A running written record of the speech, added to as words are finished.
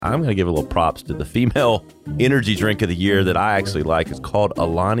I'm going to give a little props to the female energy drink of the year that I actually like. It's called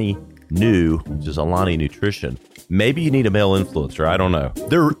Alani Nu, which is Alani Nutrition. Maybe you need a male influencer. I don't know.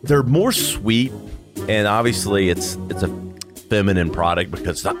 They're more sweet, and obviously it's a feminine product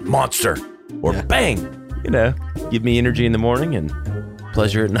because it's not Monster or Bang. You know, give me energy in the morning and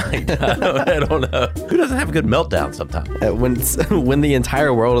pleasure at night. I don't know. Who doesn't have a good meltdown sometimes? When the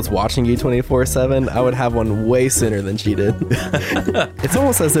entire world is watching you 24/7, I would have one way sooner than she did. It's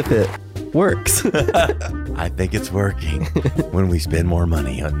almost as if it works. I think it's working when we spend more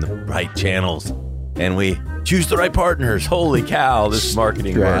money on the right channels and we choose the right partners. Holy cow, this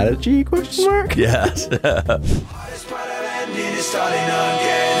marketing strategy question mark? Yes.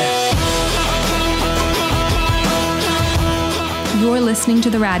 You're listening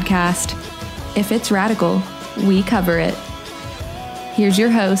to the Radcast. If it's radical, we cover it. Here's your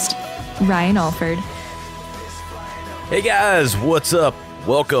host, Ryan Alford. Hey guys, what's up?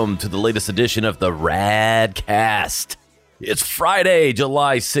 Welcome to the latest edition of the Radcast. It's Friday,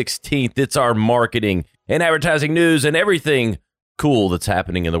 July 16th. It's our marketing and advertising news and everything cool that's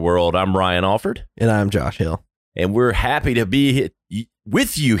happening in the world. I'm Ryan Alford. And I'm Josh Hill. And we're happy to be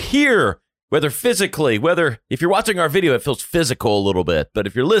with you here, whether physically, if you're watching our video, it feels physical a little bit. But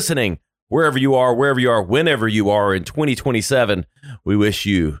if you're listening, wherever you are, whenever you are in 2027, we wish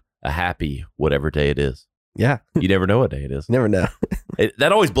you a happy whatever day it is. Yeah. You never know what day it is. Never know.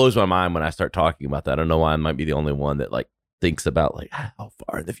 That always blows my mind when I start talking about that. I don't know why I might be the only one that thinks about how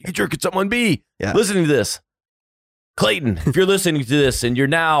far in the future could someone be listening to this. Clayton, if you're listening to this and you're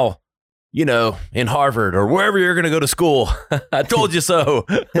now, in Harvard or wherever you're going to go to school, I told you so.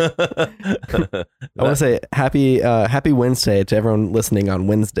 I want to say happy Wednesday to everyone listening on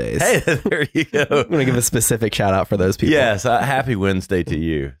Wednesdays. Hey, there you go. I'm going to give a specific shout out for those people. Yes, happy Wednesday to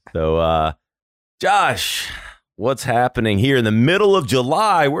you. So, Josh, what's happening here in the middle of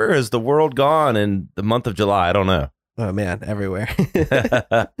July? Where has the world gone in the month of July? I don't know. Oh, man, everywhere.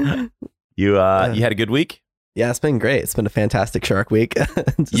 You had a good week? Yeah, it's been great. It's been a fantastic Shark Week.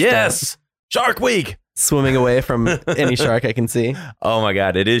 Yes, Shark Week. Swimming away from any shark I can see. Oh, my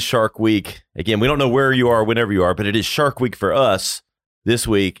God. It is Shark Week. Again, we don't know where you are, whenever you are, but it is Shark Week for us this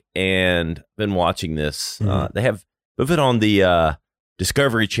week. And I've been watching this. They have it on the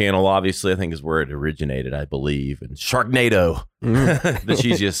Discovery Channel, obviously, I think is where it originated, I believe. And Sharknado, the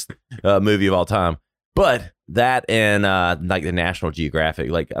cheesiest movie of all time. But that and the National Geographic,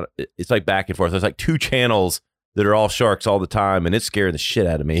 it's back and forth. There's two channels that are all sharks all the time, and it's scaring the shit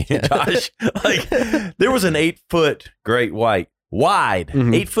out of me. Josh, there was an 8-foot great white, wide,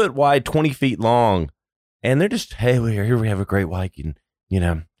 8 foot wide, 20 feet long, and they're just, hey, here we have a great white, and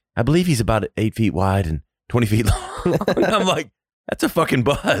I believe he's about 8 feet wide and 20 feet long. I'm like, that's a fucking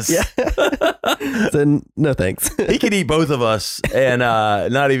buzz. Yeah. So, no thanks. He could eat both of us and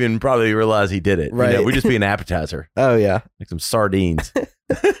not even probably realize he did it. Right. We'd just be an appetizer. Oh, yeah. Like some sardines.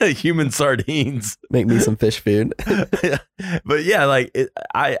 Human sardines. Make me some fish food. But yeah,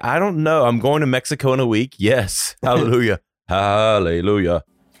 I don't know. I'm going to Mexico in a week. Yes. Hallelujah. Hallelujah.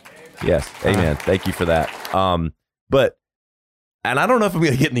 Yes. Amen. Thank you for that. And I don't know if I'm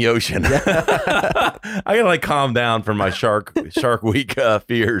going to get in the ocean. I got to calm down from my Shark Week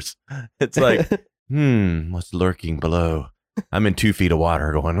fears. It's what's lurking below? I'm in 2 feet of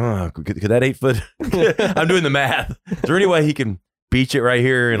water going, could that 8 foot? I'm doing the math. Is there any way he can beach it right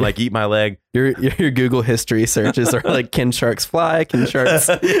here and eat my leg? Your Google history searches are can sharks fly? Can sharks?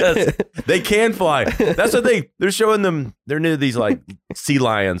 Yes, they can fly. That's the thing. They're showing them, they're near these sea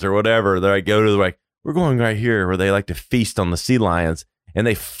lions or whatever. They go to we're going right here where they like to feast on the sea lions, and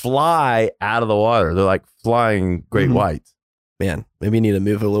they fly out of the water. They're flying great whites. Man, maybe you need to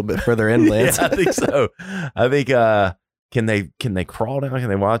move a little bit further inland. Yeah, I think so. I think can they crawl down? Can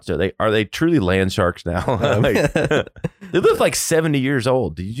they watch it? Are they truly land sharks now? They live 70 years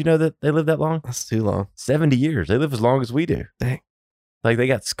old. Did you know that they live that long? That's too long. 70 years. They live as long as we do. Dang. They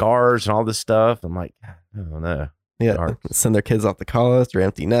got scars and all this stuff. I'm like, I don't know. Yeah, send their kids off to college. They're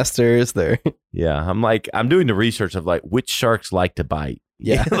empty nesters. Yeah, I'm doing the research of which sharks like to bite.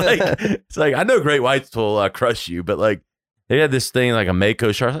 Yeah, it's I know great whites will crush you, but they had this thing a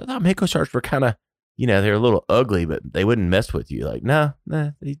mako shark. I thought mako sharks were kind of, they're a little ugly, but they wouldn't mess with you. Nah,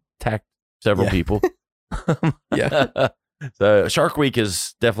 they attacked several people. Yeah. So Shark Week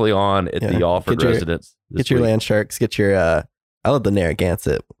is definitely on at the Alford residence. Get your land sharks. Get your I love the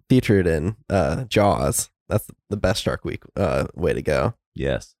Narragansett featured in Jaws. That's the best Shark Week way to go.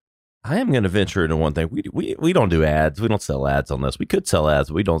 Yes. I am going to venture into one thing. We don't do ads. We don't sell ads on this. We could sell ads,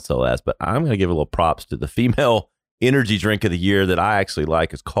 but we don't sell ads. But I'm going to give a little props to the female energy drink of the year that I actually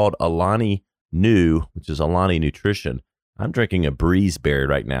like. It's called Alani Nu, which is Alani Nutrition. I'm drinking a Breeze Berry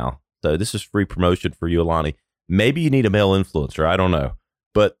right now. So this is free promotion for you, Alani. Maybe you need a male influencer. I don't know.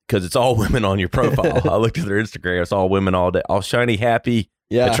 But because it's all women on your profile. I looked at their Instagram. It's all women all day. All shiny, happy,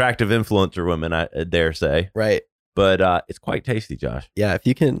 attractive influencer women, I dare say. Right. But it's quite tasty, Josh. Yeah, if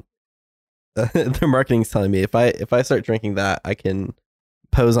you can, their marketing's telling me if I start drinking that, I can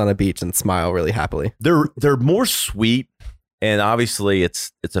pose on a beach and smile really happily. They're more sweet, and obviously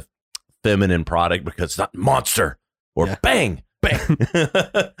it's a feminine product because it's not Monster or Bang.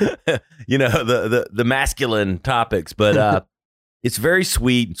 You know, the masculine topics, but it's very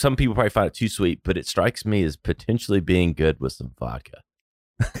sweet. Some people probably find it too sweet, but it strikes me as potentially being good with some vodka.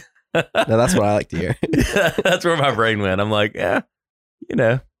 No, that's what I like to hear. That's where my brain went. I'm like, yeah, you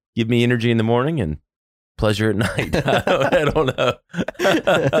know, give me energy in the morning and pleasure at night. I don't know.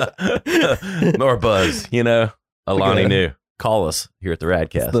 Or buzz, you know. Alani knew. Call us here at the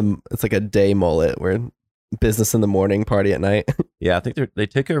Radcast. It's like a day mullet where business in the morning, party at night. Yeah, I think they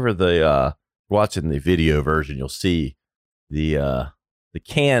took over the watching the video version. You'll see the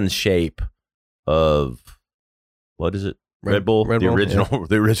can shape of what is it? Red Bull,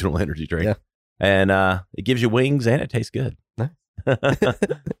 the original energy drink. Yeah. And it gives you wings and it tastes good. Nice.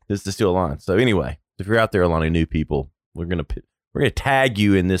 Just to steal a line. So anyway, if you're out there, Alani New people, we're gonna tag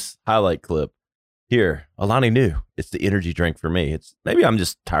you in this highlight clip. Here, Alani New. It's the energy drink for me. Maybe I'm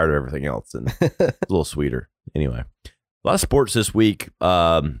just tired of everything else and it's a little sweeter. Anyway, a lot of sports this week.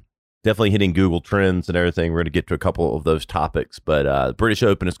 Definitely hitting Google Trends and everything. We're going to get to a couple of those topics, but the British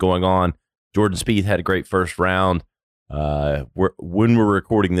Open is going on. Jordan Spieth had a great first round. When we're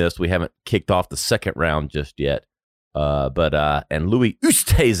recording this, we haven't kicked off the second round just yet. And Louis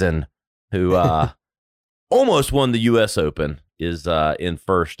Oosthuizen, who almost won the U.S. Open, is in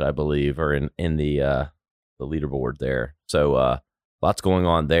first, I believe, or in the leaderboard there. So lots going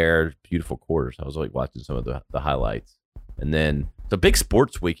on there. Beautiful course. I was like watching some of the highlights. And then the big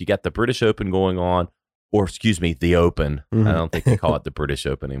sports week, you got the British Open going on, or excuse me, the Open. Mm-hmm. I don't think they call it the British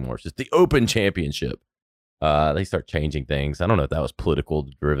Open anymore. It's just the Open Championship. They start changing things. I don't know if that was political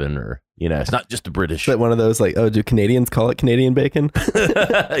driven or, you know, it's not just the British. Is that one of those like, oh, do Canadians call it Canadian bacon?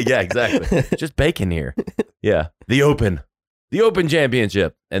 Yeah, exactly. Just bacon here. Yeah. The Open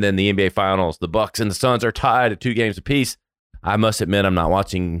Championship. And then the NBA Finals. The Bucks and the Suns are tied at 2 games apiece. I must admit, I'm not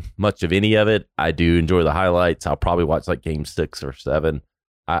watching much of any of it. I do enjoy the highlights. I'll probably watch like game 6 or 7.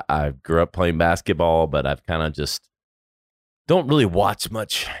 I grew up playing basketball, but I've kind of just don't really watch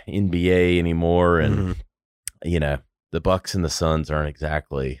much NBA anymore. And, you know, the Bucks and the Suns aren't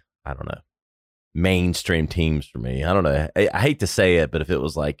exactly, I don't know, mainstream teams for me. I don't know. I hate to say it, but if it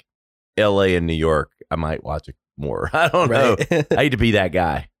was like LA and New York, I might watch it more. I don't know. I hate to be that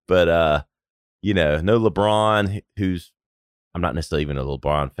guy. But, you know, no LeBron, who's, I'm not necessarily even a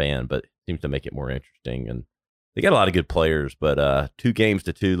LeBron fan, but seems to make it more interesting. And they got a lot of good players, but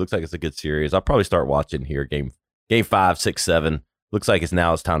 2-2 looks like it's a good series. I'll probably start watching here. Game 5, 6, 7. Looks like it's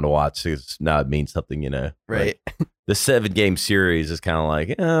time to watch. Because now it means something, you know. Right. Like the 7-game series is kind of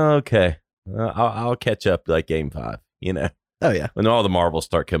like, oh, okay, I'll catch up like game 5, you know. Oh, yeah. When all the marbles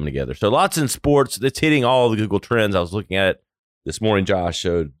start coming together. So lots in sports. It's hitting all the Google Trends. I was looking at it this morning. Josh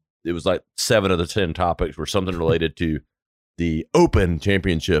showed it was like 7 of the 10 topics were something related to the Open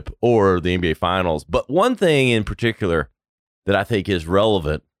Championship or the NBA Finals. But one thing in particular that I think is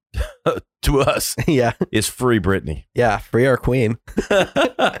relevant to us is free Britney. Yeah, free our queen.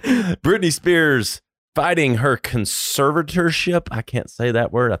 Britney Spears fighting her conservatorship. I can't say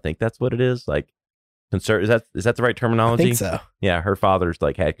that word. I think that's what it is. Like, is that the right terminology? I think so. Yeah, her father's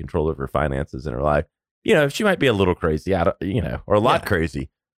like had control over her finances in her life. You know, she might be a little crazy, or a lot crazy.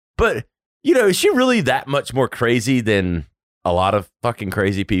 But, you know, is she really that much more crazy than a lot of fucking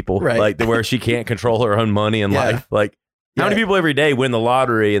crazy people, right? Like where she can't control her own money in life. Like how many people every day win the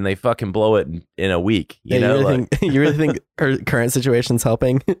lottery and they fucking blow it in a week? You know, you really think her current situation's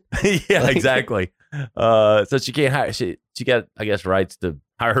helping? Yeah, exactly. So she can't hire. She got, I guess, rights to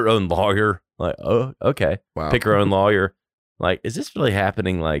hire her own lawyer. Like, oh, okay, wow. Pick her own lawyer. Like, is this really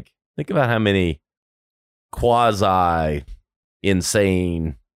happening? Like, think about how many quasi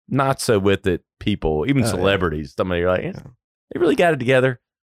insane, not so with it people, even celebrities. Somebody you're like. They really got it together.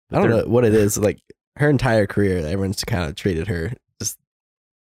 I don't know what it is. Like her entire career, everyone's kind of treated her just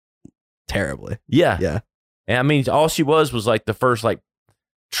terribly. Yeah. Yeah. And I mean, all she was like the first like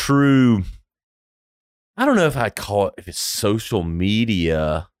true, I don't know if I'd call it, if it's social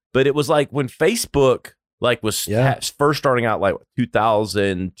media, but it was like when Facebook like was first starting out like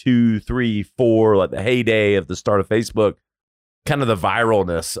 2002, 3, 4, like the heyday of the start of Facebook, kind of the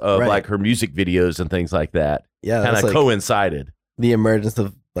viralness of like her music videos and things like that. Yeah, kind of like coincided. The emergence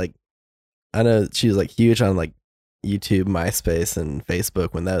of like, I know she was like huge on like YouTube, MySpace, and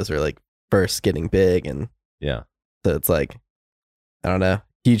Facebook when those were like first getting big, and Yeah. so it's like, I don't know,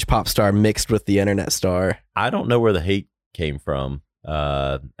 huge pop star mixed with the internet star. I don't know where the hate came from.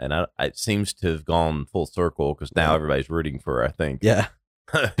 It seems to have gone full circle because now everybody's rooting for her, I think. Yeah.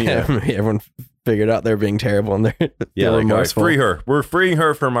 Yeah. Everyone figured out they're being terrible and they're Yeah, like, all right, remorseful. free her. We're freeing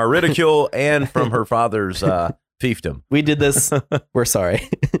her from our ridicule and from her father's fiefdom. We did this. We're sorry.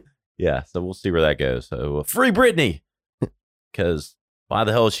 Yeah, so we'll see where that goes. So free Britney, because why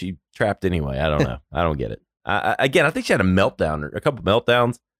the hell is she trapped anyway? I don't know. I don't get it. Again, I think she had a meltdown or a couple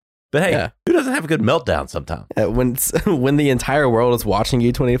meltdowns. But hey, who doesn't have a good meltdown sometime? When the entire world is watching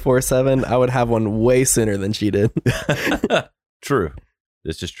you 24/7, I would have one way sooner than she did. True.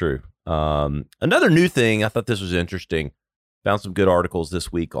 This is true. Another new thing, I thought this was interesting. Found some good articles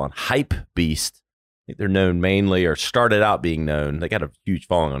this week on Hype Beast. I think they're known mainly, or started out being known. They got a huge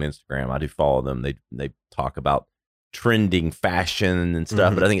following on Instagram. I do follow them. They talk about trending fashion and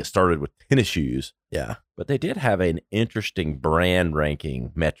stuff, but I think it started with tennis shoes. Yeah. But they did have an interesting brand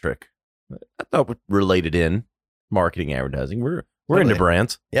ranking metric. I thought related in marketing advertising. We're into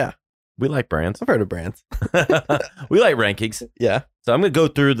brands. Yeah. We like brands. I've heard of brands. We like rankings. Yeah. So I'm going to go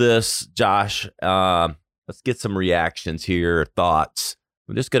through this, Josh. Let's get some reactions here, thoughts.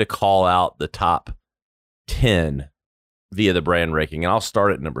 I'm just going to call out the top 10 via the brand ranking, and I'll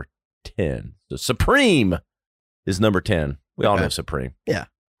start at number 10. So Supreme is number 10. We all know Supreme. Yeah.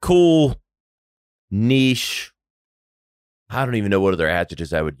 Cool, niche. I don't even know what other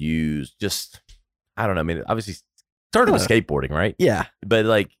adjectives I would use. Just, I don't know. I mean, obviously started with skateboarding, right? Yeah. But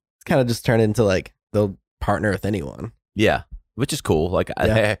like, it's kind of just turned into like they'll partner with anyone. Yeah, which is cool. Like,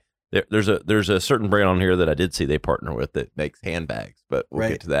 there's a certain brand on here that I did see they partner with that makes handbags, but we'll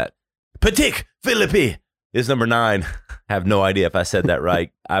get to that. Patek Philippe is number 9. I have no idea if I said that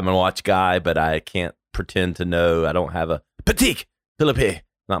right. I'm a watch guy, but I can't pretend to know. I don't have a Patek Philippe.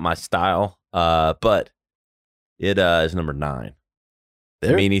 Not my style. But it is number 9.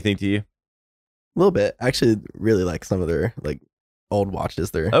 Does it mean anything to you? A little bit. I actually really like some of their like old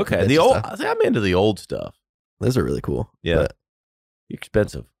watches. They're okay. The old. I think I'm into the old stuff. Those are really cool. Yeah. But,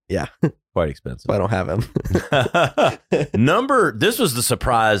 expensive. Yeah. Quite expensive. I don't have them. This was the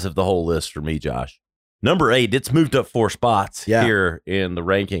surprise of the whole list for me, Josh. Number 8, it's moved up 4 spots here in the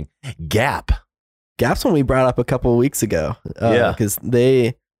ranking. Gap. Gap's one we brought up a couple of weeks ago. Because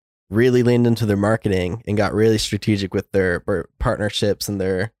they really leaned into their marketing and got really strategic with their partnerships, and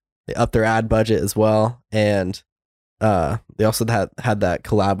they upped their ad budget as well. And they also had that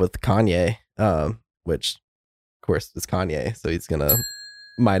collab with Kanye, which of course is Kanye. So he's going to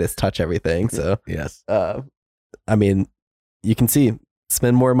Midas touch everything. So yes. I mean, you can see,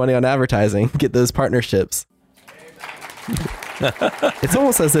 spend more money on advertising, get those partnerships. It's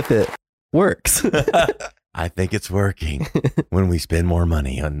almost as if it works. I think it's working when we spend more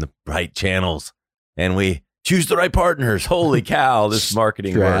money on the right channels and we choose the right partners. Holy cow, this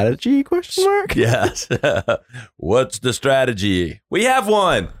marketing strategy question mark? Yes. What's the strategy? We have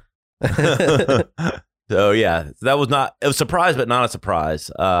one. So yeah, that was not a surprise, but not a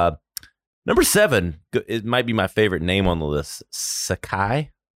surprise. Number 7, it might be my favorite name on the list.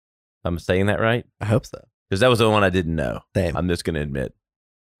 Sakai. I'm saying that right? I hope so. Because that was the one I didn't know. Same. I'm just going to admit.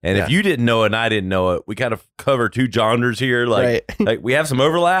 And if you didn't know it and I didn't know it, we kind of cover 2 genres here. Like, like we have some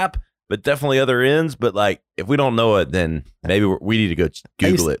overlap, but definitely other ends. But like, if we don't know it, then maybe we need to go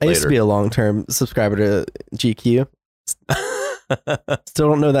Google it later. I used to be a long-term subscriber to GQ. Still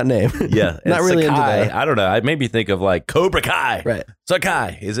don't know that name. Yeah. Not really Sakai, into that. I don't know. It made me think of like Cobra Kai. Right.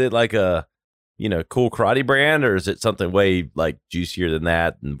 Sakai. Is it like a, cool karate brand, or is it something way like juicier than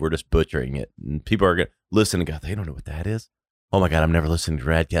that? And we're just butchering it. And people are going to listen and go, they don't know what that is. Oh my God, I'm never listening to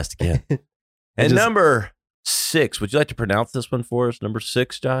Radcast again. And number 6, would you like to pronounce this one for us? Number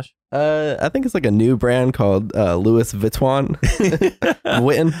 6, Josh? I think it's like a new brand called Louis Vuitton.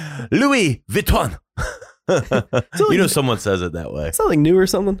 Louis Vuitton. Like, Someone says it that way. It's something new or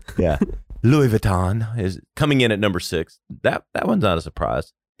something. Yeah. Louis Vuitton is coming in at number 6. That one's not a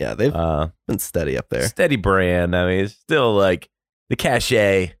surprise. Yeah, they've been steady up there. Steady brand. I mean, it's still like the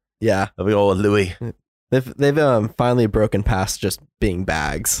cachet of the old Louis. They've finally broken past just being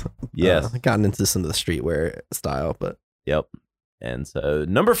bags. Yes. Gotten into some of the streetwear style, but yep. And so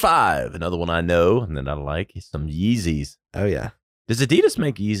number 5, another one I know and that I like, is some Yeezys. Oh yeah. Does Adidas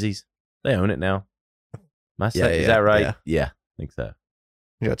make Yeezys? They own it now. Is that right? Yeah, I think so.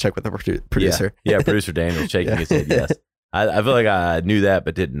 You gotta check with the producer. Yeah, producer Daniel shaking his head. Yes. I feel like I knew that,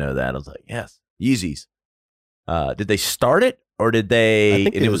 but didn't know that. I was like, yes, Yeezys. Did they start it? Or did they?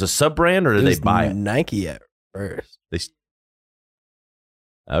 And it was a sub brand, or did they buy it? Nike at first.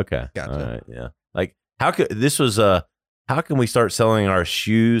 Okay, Gotcha. all right, yeah. Like, How can we start selling our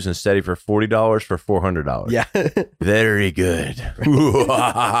shoes instead of for $40 for $400? Yeah. Very good.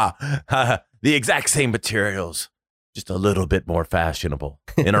 The exact same materials, just a little bit more fashionable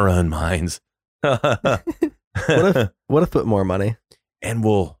in our own minds. What if put more money? And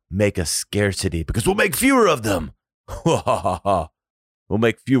we'll make a scarcity because we'll make fewer of them. We'll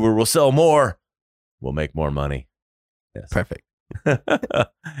make fewer. We'll sell more. We'll make more money. Yes. Perfect.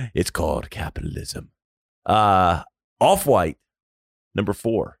 It's called capitalism. Off-White, number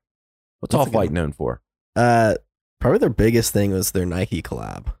 4. What's Off-White known for? Probably their biggest thing was their Nike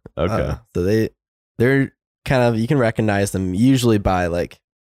collab. Okay. So they're kind of, you can recognize them usually by like,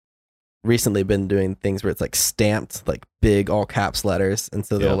 recently been doing things where it's like stamped like big all caps letters, and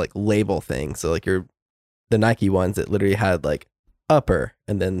so they'll like label things. So like the Nike ones, it literally had like upper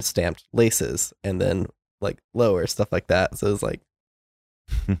and then stamped laces and then like lower, stuff like that. So it's like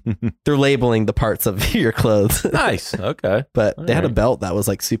they're labeling the parts of your clothes. Nice. Okay. But they had a belt that was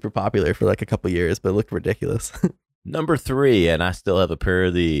like super popular for like a couple years, but it looked ridiculous. Number 3, and I still have a pair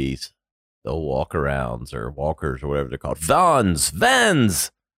of these. The walk-arounds or walkers or whatever they're called.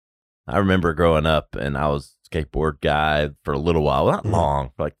 Vans. I remember growing up, and I was a skateboard guy for a little while. Not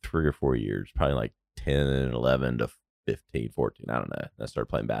long, for like 3 or 4 years. Probably like 10 and 11 to 15, 14. I don't know. I started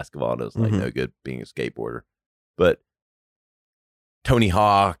playing basketball, and it was like no good being a skateboarder. But Tony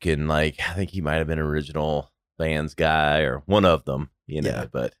Hawk, and like I think he might have been an original Vans guy or one of them, you know. Yeah.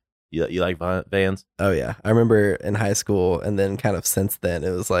 But you like Vans? Oh yeah, I remember in high school, and then kind of since then,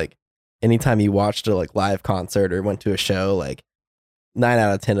 it was like anytime you watched a like live concert or went to a show, like 9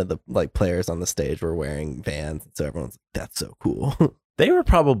 out of 10 of the like players on the stage were wearing Vans, so everyone's like, "That's so cool." They were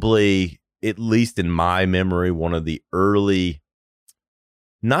probably, at least in my memory, one of the early,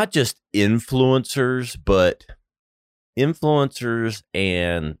 not just influencers, but influencers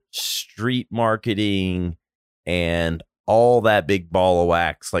and street marketing and all that big ball of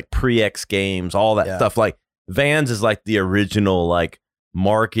wax, like pre-X Games, all that stuff. Like Vans is like the original like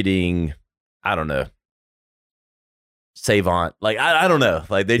marketing, I don't know, savant. Like I don't know.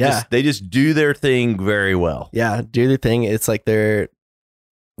 Like they just do their thing very well. Yeah, do their thing. It's like they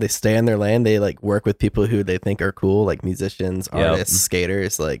stay in their lane. They like work with people who they think are cool, like musicians, artists,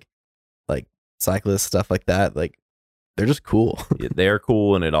 skaters, like cyclists, stuff like that. Like they're just cool. Yeah, they're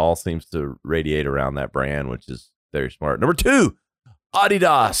cool, and it all seems to radiate around that brand, which is very smart. Number 2,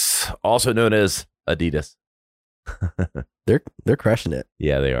 Adidas, also known as Adidas. They're crushing it.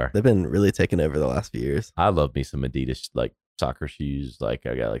 Yeah, they are. They've been really taking over the last few years. I love me some Adidas like soccer shoes. Like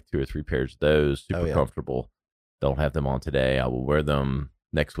I got like 2 or 3 pairs of those. Super comfortable. Don't have them on today. I will wear them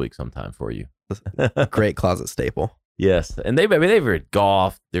next week sometime for you. Great closet staple. Yes, and they've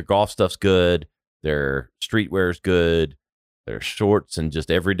golf. Their golf stuff's good. Their streetwear is good. Their shorts and just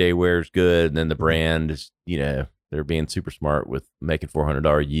everyday wear is good. And then the brand is, they're being super smart with making $400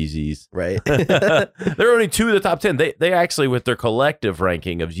 Yeezys. Right. They're only 2 of the top 10. They actually, with their collective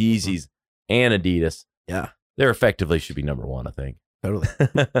ranking of Yeezys and Adidas, they're effectively should be number 1, I think. Totally.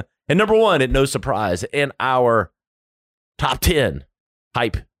 And number 1, at no surprise, in our top 10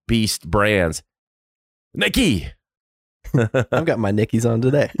 hype beast brands, Nike. I've got my Nikes on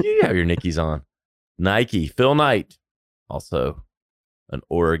today. You have your Nikes on. Nike. Phil Knight, also an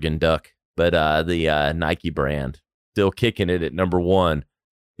Oregon Duck, but the Nike brand still kicking it at number 1.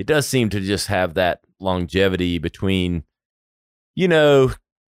 It does seem to just have that longevity between, I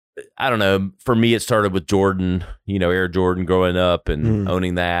don't know. For me, it started with Jordan, Air Jordan growing up and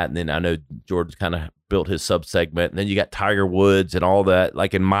owning that. And then I know Jordan's kind of built his subsegment. And then you got Tiger Woods and all that,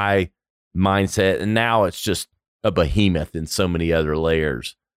 like in my mindset. And now it's just a behemoth in so many other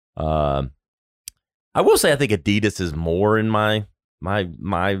layers. I will say I think Adidas is more in my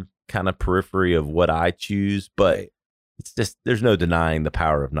kind of periphery of what I choose, but it's just there's no denying the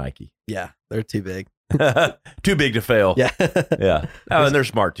power of Nike. Yeah, they're too big. Too big to fail. Yeah. Yeah. Oh, and they're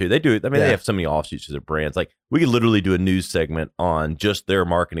smart too. They do it. I mean, they have so many offshoots of their brands. Like we could literally do a news segment on just their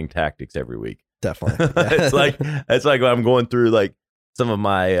marketing tactics every week. Definitely. Yeah. it's like I'm going through like some of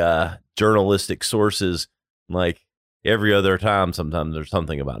my journalistic sources, like every other time, sometimes there's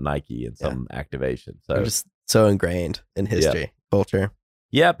something about Nike and some activation. So they're just so ingrained in history, culture.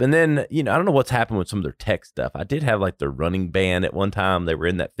 Yep. And then, I don't know what's happened with some of their tech stuff. I did have like their running band at one time. They were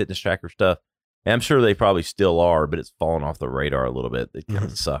in that fitness tracker stuff. And I'm sure they probably still are, but it's fallen off the radar a little bit. It kind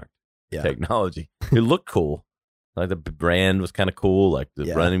of sucked. Yeah. Technology. It looked cool. Like the brand was kind of cool, like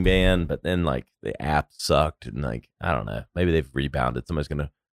the running band, but then like the app sucked. And like, I don't know, maybe they've rebounded. Somebody's going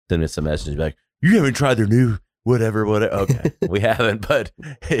to send us a message like, you haven't tried their new whatever. Okay. We haven't, but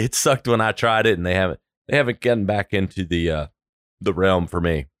it sucked when I tried it and they haven't gotten back into the realm for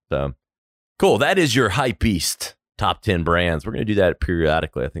me. So Cool. That is your Hype Beast top 10 brands. We're going to do that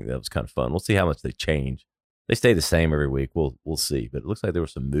periodically. I think that was kind of fun. We'll see how much they change. They stay the same every week. We'll see. But it looks like there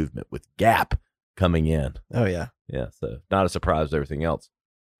was some movement with Gap coming in. Oh, yeah. Yeah. So not a surprise to everything else.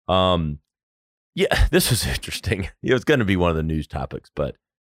 Yeah, this was interesting. It was going to be one of the news topics, but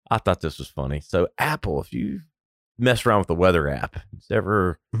I thought this was funny. So Apple, if you mess around with the weather app, it's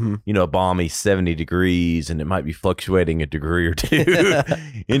ever, a balmy 70 degrees and it might be fluctuating a degree or two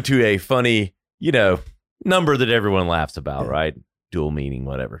into a funny, number that everyone laughs about, right? Dual meaning,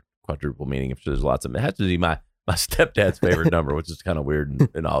 whatever, quadruple meaning. I'm sure there's lots of, it has to be my stepdad's favorite number, which is kind of weird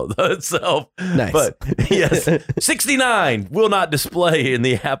in all of itself. Nice. But yes, 69 will not display in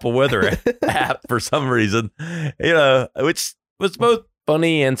the Apple Weather app for some reason, which was both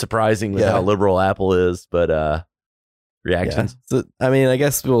funny and surprising with how liberal Apple is. But reactions? Yeah. So, I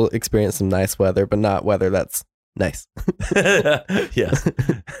guess we'll experience some nice weather, but not weather that's nice. Yes.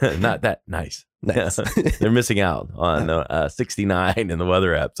 Not that nice. Nice. They're missing out on 69 in the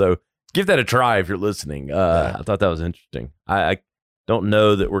weather app. So give that a try if you're listening. I thought that was interesting. I don't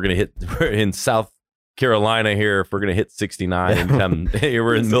know that we're in South Carolina here if we're going to hit 69 and come here.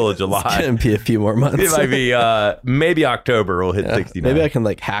 We're in the middle of July. It's going to be a few more months. It might be maybe October we'll hit 69. Maybe I can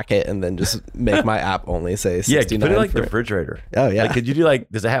hack it and then just make my app only say 69. Yeah, put it the refrigerator. Oh, yeah. Could you do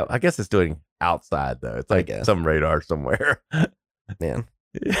does it have, I guess it's doing outside though. It's some radar somewhere. Man,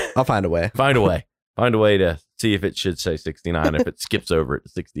 I'll find a way. Find a way to see if it should say 69 if it skips over it to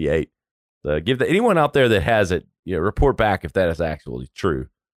 68. So give anyone out there that has it, report back if that is actually true.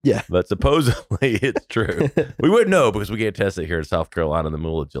 Yeah. But supposedly it's true. We wouldn't know because we can't test it here in South Carolina in the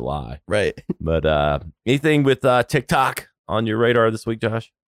middle of July. Right. But anything with TikTok on your radar this week,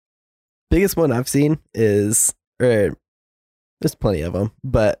 Josh? Biggest one I've seen is, there's plenty of them,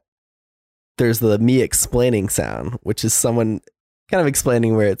 but there's the me explaining sound, which is someone kind of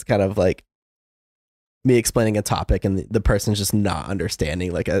explaining where it's kind of like me explaining a topic and the person's just not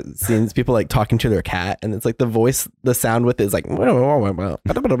understanding. I've seen people talking to their cat and it's the voice, the sound with it is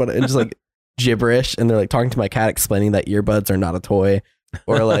and just gibberish. And they're talking to my cat, explaining that earbuds are not a toy.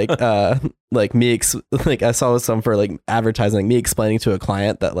 Or I saw some for advertising, me explaining to a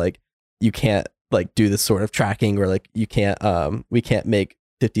client that you can't do this sort of tracking, or you can't, we can't make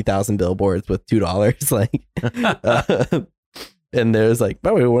 50,000 billboards with $2. And there's and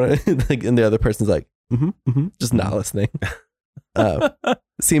the other person's just not listening.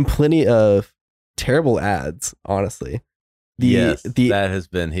 Seen plenty of terrible ads, honestly. That has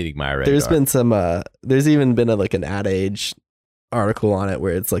been hitting my radar. There's been some there's even been an Ad Age article on it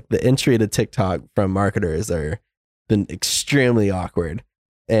where it's the entry to TikTok from marketers are been extremely awkward,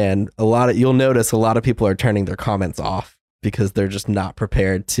 and you'll notice a lot of people are turning their comments off because they're just not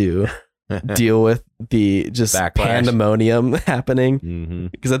prepared to deal with the just backlash, pandemonium happening.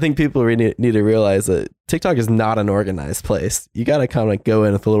 Because I think people really need to realize that TikTok is not an organized place. You got to kind of go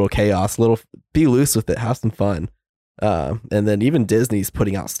in with a little chaos, be loose with it, have some fun. And then even Disney's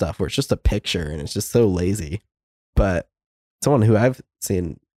putting out stuff where it's just a picture and it's just so lazy. But someone who I've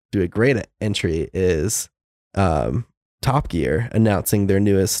seen do a great entry is Top Gear announcing their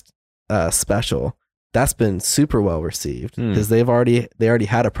newest special. That's been super well received because they already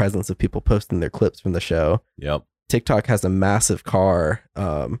had a presence of people posting their clips from the show. Yep. TikTok has a massive car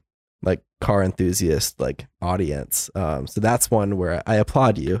enthusiast audience. So that's one where I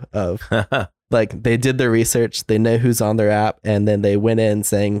applaud you of they did their research, they know who's on their app, and then they went in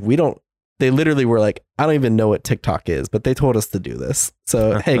saying they literally were I don't even know what TikTok is, but they told us to do this.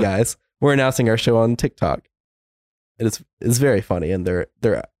 So hey guys, we're announcing our show on TikTok. It's very funny, and they're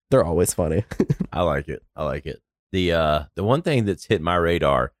always funny. I like it. The one thing that's hit my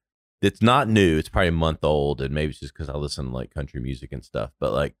radar that's not new, it's probably a month old, and maybe it's just because I listen to country music and stuff,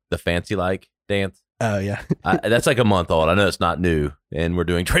 but the fancy dance. Oh yeah. That's a month old. I know it's not new, and we're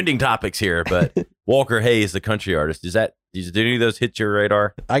doing trending topics here, but Walker Hayes, the country artist, did any of those hit your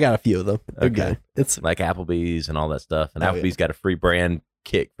radar? I got a few of them. Okay. It's Applebee's and all that stuff, and Applebee's got a free brand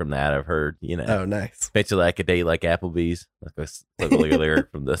kick from that, I've heard. Oh, nice. Fancy like a day like Applebee's. That's a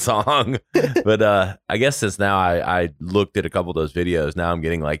lyric from the song. But I guess since now I looked at a couple of those videos, now I'm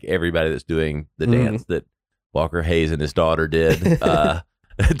getting everybody that's doing the dance that Walker Hayes and his daughter did to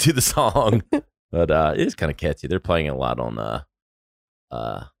the song. But it is kind of catchy. They're playing it a lot on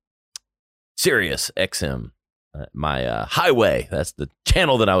Sirius XM. My Highway, that's the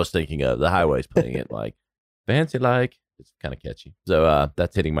channel that I was thinking of. The Highway's playing it fancy it's kind of catchy. So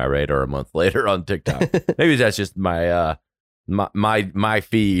that's hitting my radar a month later on TikTok. Maybe that's just my my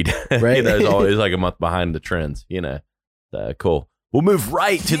feed. Right. There's always a month behind the trends, Cool. We'll move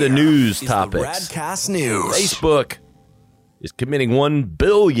right to the news topics. The Radcast News. Facebook is committing $1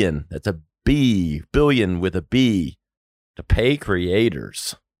 billion. That's $1 billion with a B, to pay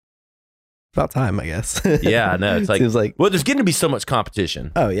creators. About time, I guess. Yeah, I know. It's like, seems like, well, there's going to be so much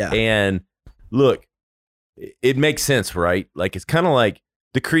competition. oh yeah, And look, it makes sense, right? Like, it's kind of like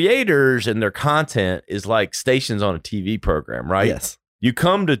the creators and their content is like stations on a TV program, right? yes, You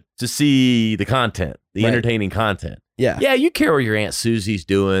come to see the content, the Right. entertaining content. yeah, Yeah, you care what your Aunt Susie's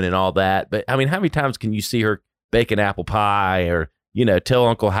doing and all that. But I mean, how many times can you see her bake an apple pie or, tell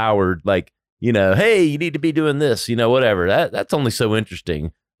Uncle Howard, like, hey, you need to be doing this, whatever. That's only so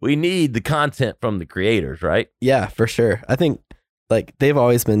interesting. We need the content from the creators, right? yeah, for sure. I think like they've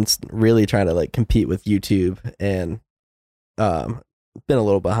always been really trying to like compete with YouTube and been a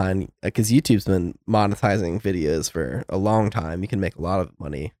little behind because YouTube's been monetizing videos for a long time. You can make a lot of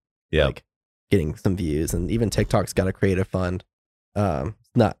money, like getting some views, and even TikTok's got a creative fund.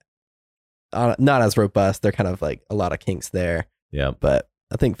 Not as robust. They're kind of like a lot of kinks there. Yeah, but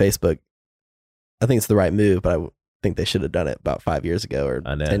I think Facebook, I think it's the right move, but I think they should have done it about 5 years ago or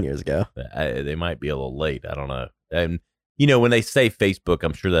 10 years ago. They might be a little late. I don't know. And when they say Facebook,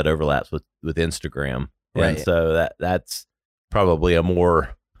 I'm sure that overlaps with Instagram, Right. And so that's probably a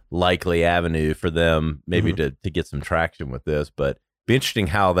more likely avenue for them maybe to get some traction with this. But be interesting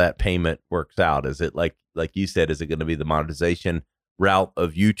how that payment works out. Is it like you said, is it going to be the monetization route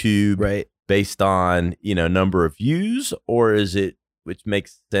of YouTube, Right. based on number of views, or is it, which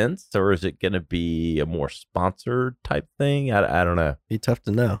makes sense, or is it going to be a more sponsored type thing? I don't know. Be tough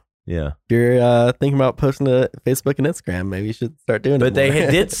to know. Yeah. If you're thinking about posting to Facebook and Instagram, maybe you should start doing it. But they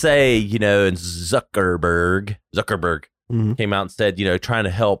more. did say, and Zuckerberg Mhm. came out and said, trying to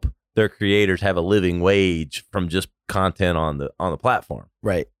help their creators have a living wage from just content on the platform.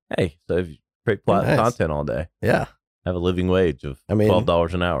 Right. Hey, so if you create Nice. content all day, Yeah. have a living wage of I mean-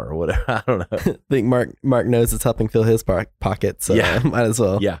 $12 an hour or whatever. I don't know. I think Mark knows it's helping fill his pocket, so Yeah. might as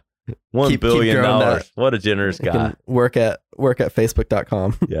well. Yeah. $1 Keep billion. growing that. What a generous You guy. can work at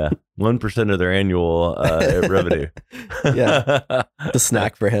facebook.com. Yeah. 1% of their annual revenue. Yeah. The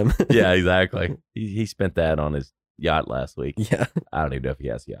snack for him. Yeah, exactly. He spent that on his yacht last week. Yeah. I don't even know if he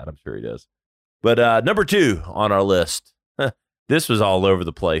has a yacht. I'm sure he does. But number 2 on our list, this was all over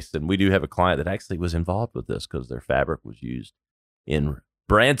the place. And we do have a client that actually was involved with this because their fabric was used in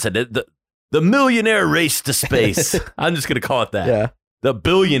Branson. The millionaire race to space. I'm just going to call it that. Yeah. The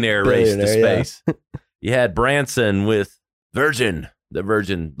billionaire race to Billionaire, space. You had Branson with the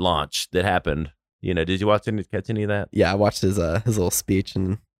Virgin launch that happened. Did you catch any of that? Yeah. I watched his little speech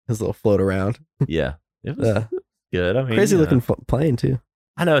and his little float around. Yeah. It was good. I mean, Crazy looking plane too.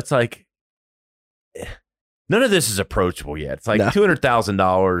 I know, it's like none of this is approachable yet. It's like No.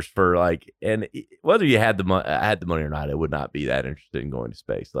 $200,000 for and whether you had the money or not, it would not be that interested in going to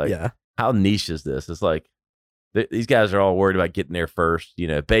space. Like, Yeah. how niche is this? It's like these guys are all worried about getting there first.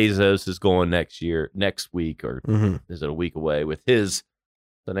 Bezos is going next week, or Mm-hmm. is it a week away with the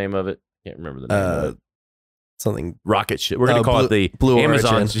name of it? Can't remember the name of it. Something. Rocket ship. We're going to call it the Blue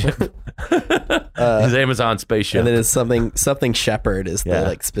Amazon Origin. ship. His Amazon spaceship. And then it's something Shepherd is Yeah. the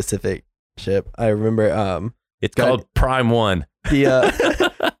like specific ship. I remember. It's God- called Prime One.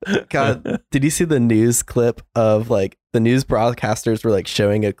 God, did you see the news clip of like the news broadcasters were like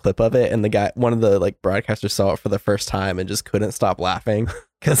showing a clip of it, and one of the like broadcasters saw it for the first time and just couldn't stop laughing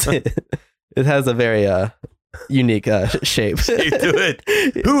because it has a very unique shape. To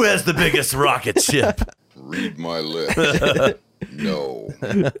it. Who has the biggest rocket ship? Read my lips. No.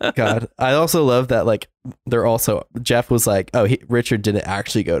 God, I also love that like Jeff was like, oh, Richard didn't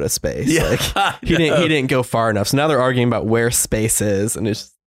actually go to space. Yeah, Like, he didn't go far enough. So now they're arguing about where space is, and it's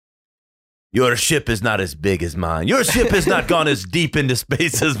just, Your ship is not as big as mine. Your ship has not gone as deep into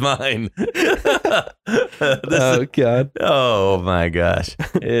space as mine. God. Oh my gosh.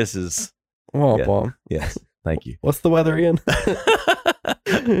 This is Womp Yeah. womp. yes. Thank you. What's the weather again?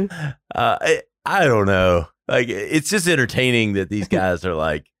 I don't know. Like, it's just entertaining that these guys are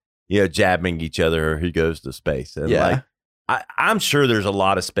like, jabbing each other who goes to space. And Yeah. like, I'm sure there's a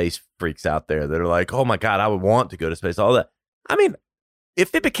lot of space freaks out there that are like, oh my God, I would want to go to space. All that. I mean,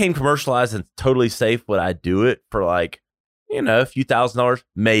 if it became commercialized and totally safe, would I do it for like, a few $1,000s?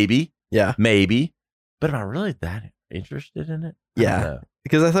 Maybe. Yeah. Maybe. But am I really that interested in it? I don't Yeah. know.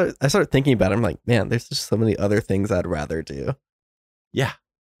 Because I started thinking about it. I'm like, man, there's just so many other things I'd rather do. Yeah.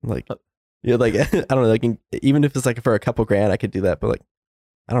 Like, like I don't know, like even if it's like for a couple grand, I could do that. But like,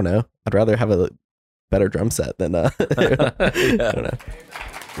 I don't know. I'd rather have a better drum set than I don't know.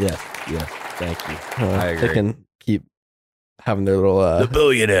 Yeah. Thank you. I agree. They can keep having their little. The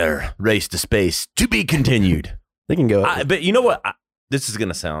billionaire race to space to be continued. They can go. But you know what? This is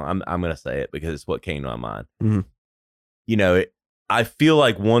gonna sound. I'm gonna say it because it's what came to my mind. Mhm. I feel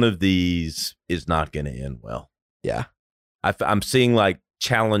like one of these is not going to end well. Yeah. I'm seeing like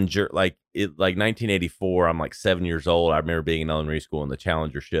Challenger, like 1984. I'm like 7 years old. I remember being in elementary school and the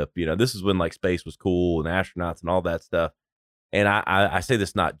Challenger ship. This is when like space was cool and astronauts and all that stuff. And I say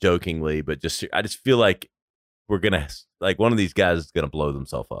this not jokingly, but I just feel like we're gonna like one of these guys is gonna blow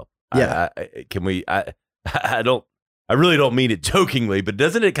themselves up. Yeah. I really don't mean it jokingly, but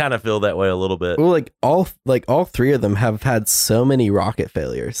doesn't it kind of feel that way a little bit? Well, all three of them have had so many rocket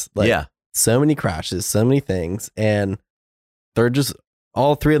failures. So many crashes, so many things, and they're just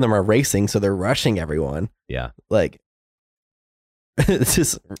all three of them are racing, so they're rushing everyone. Yeah. Like it's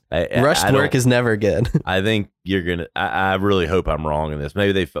just rushed work is never good. I think you're gonna. I really hope I'm wrong in this.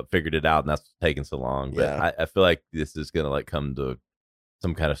 Maybe they figured it out, and that's taking so long. But Yeah. I feel like this is gonna like come to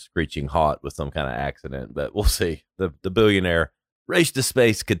some kind of screeching halt with some kind of accident. But we'll see. The billionaire race to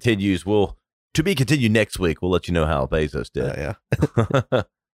space continues. To be continued next week. We'll let you know how Bezos did.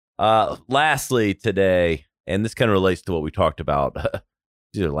 Yeah. Lastly, today, and this kind of relates to what we talked about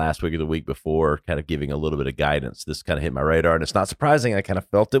either last week or the week before, kind of giving a little bit of guidance. This kind of hit my radar, and it's not surprising. I kind of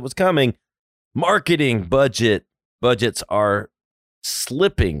felt it was coming. Marketing budgets are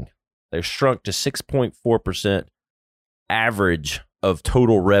slipping. They're shrunk to 6.4% average of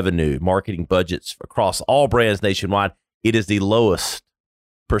total revenue. Marketing budgets across all brands nationwide. It is the lowest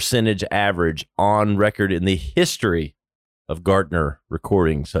percentage average on record in the history of Gartner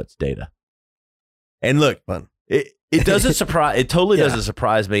recording such data. And look, it doesn't surprise. It totally doesn't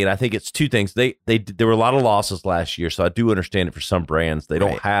surprise me. And I think it's two things. There were a lot of losses last year, so I do understand it for some brands. They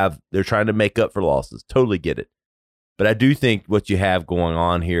don't have. They're trying to make up for losses. Totally get it. But I do think what you have going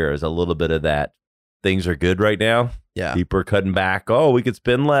on here is a little bit of that. Things are good right now. Yeah. People are cutting back. Oh, we could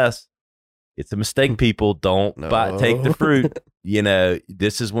spend less. It's a mistake, people. Don't take the fruit.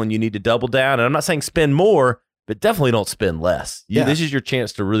 This is when you need to double down. And I'm not saying spend more, but definitely don't spend less. This is your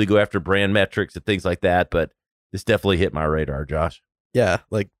chance to really go after brand metrics and things like that. But this definitely hit my radar, Josh. Yeah,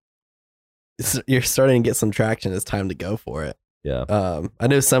 like you're starting to get some traction. It's time to go for it. Yeah. I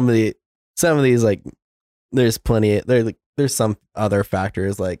know some of these like there's plenty. There's some other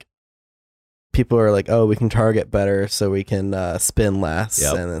factors like people are like, oh, we can target better, so we can spend less,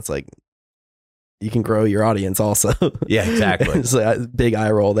 and it's like you can grow your audience also. Yeah, exactly. It's like a big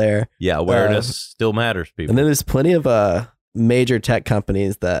eye roll there. Yeah, awareness still matters, people. And then there's plenty of major tech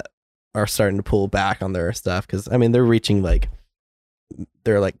companies that are starting to pull back on their stuff because I mean they're reaching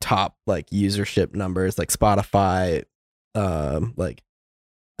their top usership numbers like Spotify,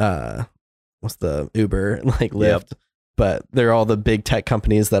 what's the Uber Lyft, but they're all the big tech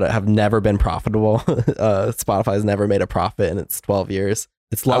companies that have never been profitable. Spotify's never made a profit in its 12 years.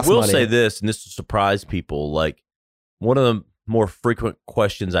 It's lost money. I will say this, and this will surprise people. Like one of the more frequent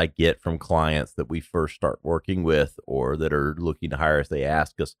questions I get from clients that we first start working with or that are looking to hire us, they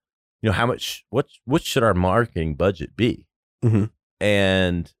ask us, how much, what should our marketing budget be? Mm-hmm.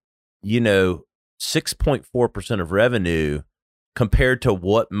 And, 6.4% of revenue compared to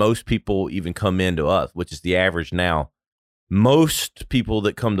what most people even come into us, which is the average now. Most people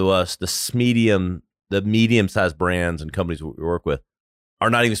that come to us, the medium-sized brands and companies we work with, are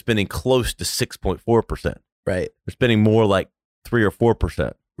not even spending close to 6.4%. Right. They're spending more like 3 or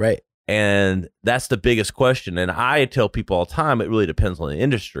 4%. Right. And that's the biggest question. And I tell people all the time, it really depends on the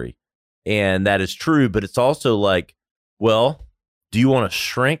industry. And that is true, but it's also like, well, do you want to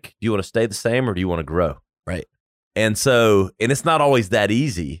shrink? Do you want to stay the same or do you want to grow? Right. And it's not always that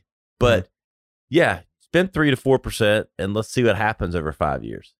easy, but spend 3 to 4% and let's see what happens over 5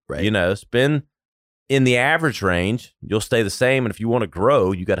 years. Right. Spend in the average range, you'll stay the same. And if you want to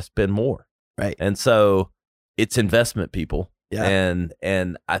grow, you got to spend more. Right. And so it's investment, people. Yeah.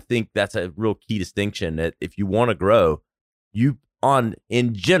 And I think that's a real key distinction that if you want to grow,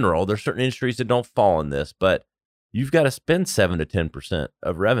 in general, there's certain industries that don't fall in this, but you've got to spend 7 to 10%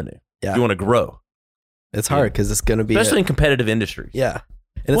 of revenue. Yeah. If you want to grow. It's hard because it's going to be especially in competitive industries. Yeah.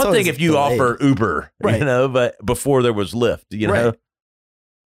 And one thing if you offer Uber, right. But before there was Lyft, right.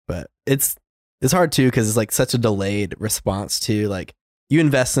 But it's hard too because it's such a delayed response to you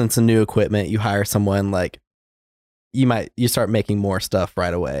invest in some new equipment, you hire someone you start making more stuff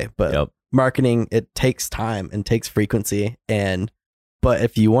right away. But marketing, it takes time and takes frequency. But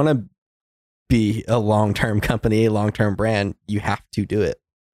if you want to be a long-term company, long-term brand, you have to do it.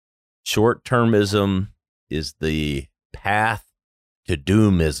 Short-termism is the path to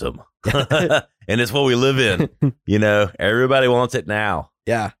doomism. And it's what we live in. Everybody wants it now.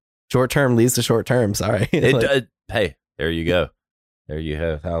 Yeah. Short-term leads to short-term. Sorry. Hey, there you go. There you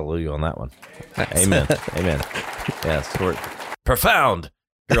have hallelujah on that one. Amen. Amen. Yeah, profound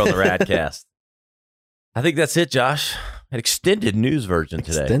here on the Radcast. I think that's it, Josh. An extended news version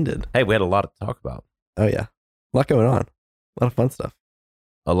today. Extended. Hey, we had a lot to talk about. Oh, yeah. A lot going on. A lot of fun stuff.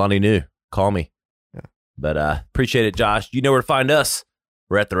 Alani knew. Call me. Yeah. But appreciate it, Josh. You know where to find us.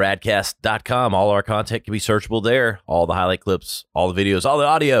 We're at theradcast.com. All our content can be searchable there. All the highlight clips, all the videos, all the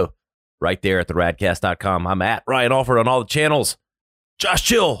audio, right there at theradcast.com. I'm at Ryan Alford on all the channels. Josh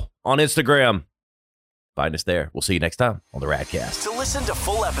Chill on Instagram. Find us there. We'll see you next time on the Radcast. To listen to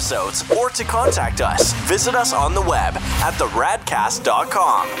full episodes or to contact us, visit us on the web at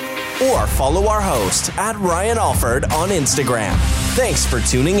theradcast.com or follow our host at Ryan Alford on Instagram. Thanks for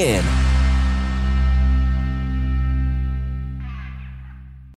tuning in.